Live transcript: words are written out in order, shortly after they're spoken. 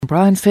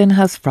Brian Finn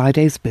has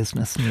Friday's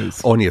business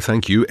news. Anya,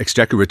 thank you.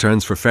 Exchequer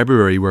returns for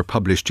February were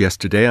published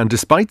yesterday, and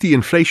despite the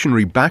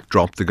inflationary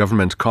backdrop, the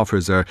government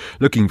coffers are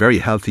looking very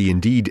healthy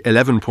indeed.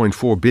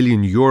 €11.4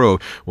 billion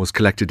was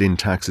collected in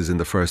taxes in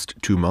the first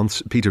 2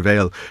 months. Peter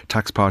Vale,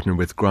 tax partner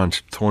with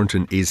Grant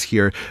Thornton, is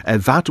here.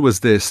 VAT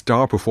was the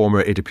star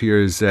performer, it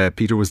appears.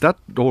 Peter, was that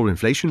all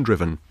inflation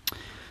driven?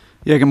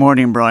 Yeah, good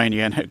morning, Brian.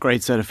 Yeah,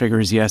 great set of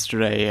figures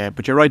yesterday.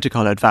 But you're right to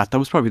call out VAT. That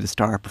was probably the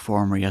star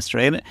performer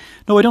yesterday. And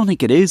no, I don't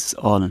think it is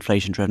all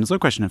inflation driven. There's no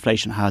question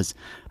inflation has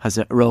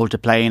a role to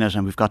play in it,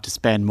 and we've got to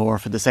spend more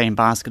for the same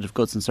basket of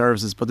goods and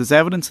services. But there's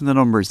evidence in the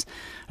numbers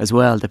as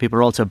well that people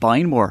are also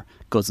buying more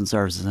goods and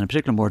services, and in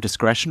particular more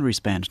discretionary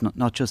spend,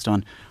 not just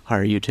on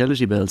higher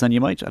utility bills. And you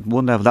might, at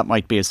one level, that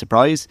might be a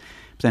surprise.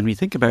 But then when you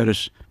think about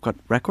it, we've got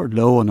record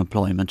low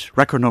unemployment,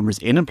 record numbers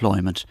in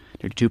employment,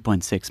 nearly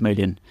 2.6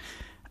 million.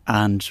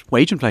 And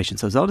wage inflation.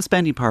 So there's a lot of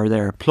spending power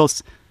there.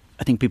 Plus,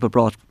 I think people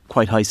brought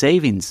quite high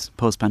savings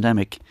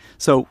post-pandemic.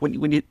 So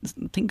when you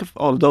think of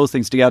all of those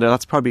things together,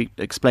 that's probably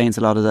explains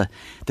a lot of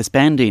the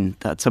spending.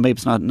 So maybe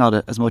it's not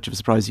as much of a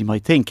surprise as you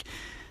might think.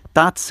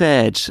 That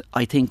said,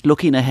 I think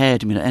looking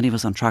ahead, any of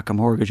us on tracker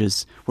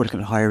mortgages, we're looking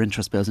at higher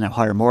interest bills now,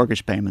 higher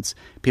mortgage payments.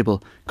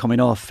 People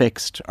coming off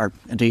fixed or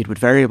indeed with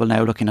variable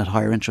now looking at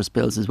higher interest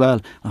bills as well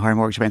and higher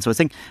mortgage payments. So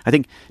I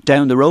think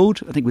down the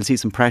road, I think we'll see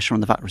some pressure on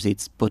the VAT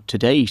receipts. But to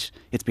date,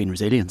 it's been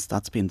resilience.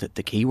 That's been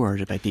the key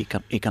word about the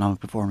economic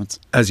performance.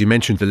 As you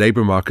mentioned, the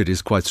labour market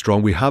is quite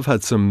strong. We have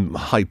had some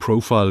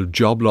high-profile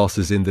job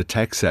losses in the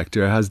tech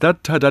sector. Has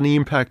that had any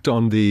impact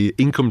on the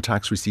income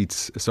tax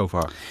receipts so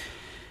far?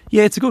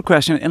 Yeah, it's a good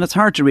question, and it's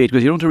hard to read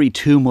because you don't want to read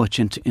too much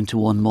into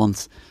 1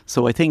 month.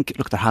 So I think,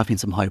 look, there have been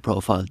some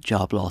high-profile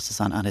job losses,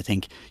 and I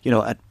think,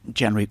 at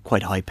generally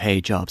quite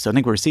high-paid jobs. So I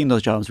think we're seeing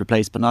those jobs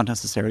replaced, but not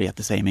necessarily at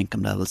the same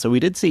income level. So we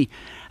did see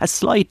a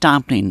slight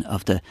dampening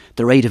of the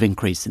rate of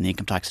increase in the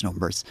income tax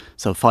numbers.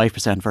 So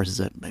 5% versus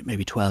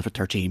maybe 12 or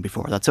 13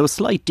 before that. So a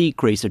slight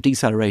decrease or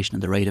deceleration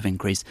in the rate of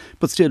increase,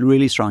 but still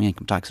really strong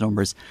income tax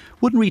numbers.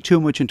 Wouldn't read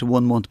too much into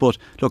 1 month, but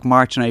look,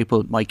 March and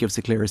April might give us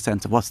a clearer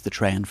sense of what's the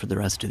trend for the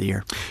rest of the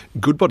year.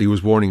 Goodbody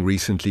was warning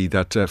recently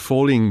that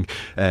falling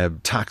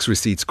tax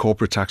receipts,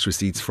 corporate tax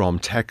receipts from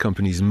tech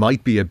companies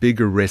might be a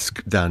bigger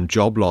risk than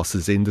job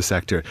losses in the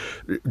sector.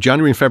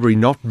 January and February,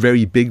 not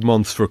very big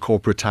months for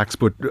corporate tax,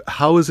 but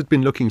how has it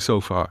been looking so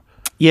far?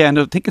 Yeah, and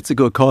I think it's a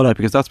good call out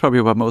because that's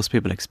probably what most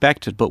people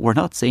expected, but we're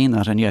not seeing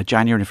that. And yeah,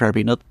 January and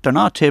February, they're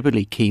not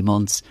typically key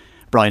months,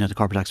 Brian, at the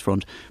corporate tax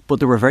front, but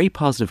there were very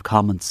positive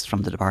comments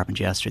from the department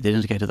yesterday. They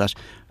indicated that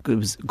it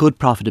was good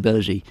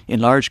profitability in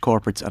large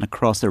corporates and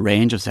across a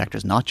range of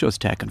sectors, not just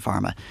tech and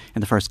pharma,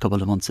 in the first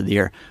couple of months of the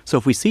year. So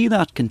if we see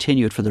that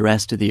continued for the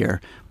rest of the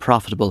year,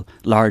 profitable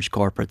large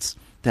corporates,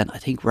 then I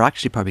think we're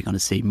actually probably going to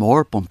see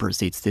more bumper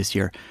receipts this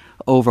year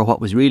over what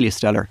was really a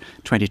stellar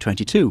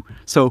 2022.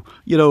 So,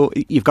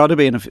 you've got to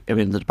be,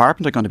 the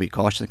department are going to be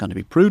cautious, they're going to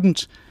be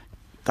prudent.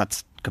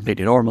 That's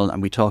completely normal,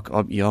 and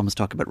you almost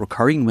talk about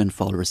recurring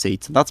windfall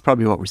receipts, and that's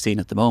probably what we're seeing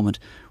at the moment.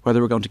 Whether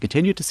we're going to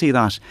continue to see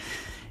that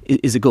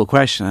is a good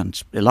question,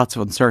 and lots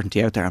of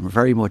uncertainty out there, and we're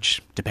very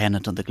much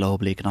dependent on the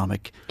global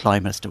economic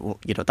climate.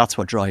 That's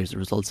what drives the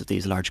results of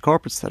these large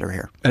corporates that are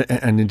here.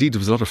 And indeed, there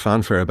was a lot of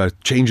fanfare about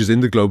changes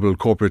in the global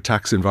corporate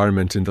tax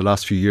environment in the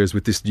last few years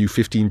with this new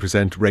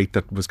 15% rate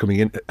that was coming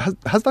in.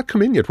 Has that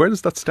come in yet? Where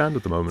does that stand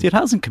at the moment? See, it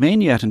hasn't come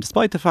in yet, and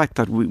despite the fact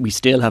that we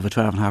still have a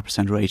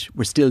 12.5% rate,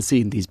 we're still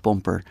seeing these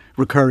bumper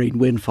recurring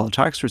windfall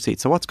tax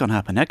receipts. So what's going to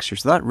happen next year?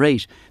 So that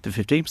rate, the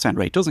 15%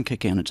 rate, doesn't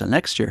kick in until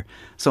next year.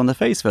 So on the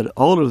face of it,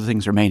 all of the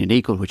things remaining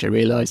equal, which I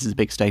realise is a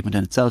big statement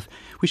in itself,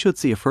 we should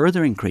see a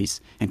further increase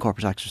in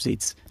corporate tax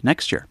receipts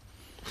next year.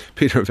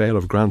 Peter Vale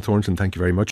of Grant Thornton, thank you very much.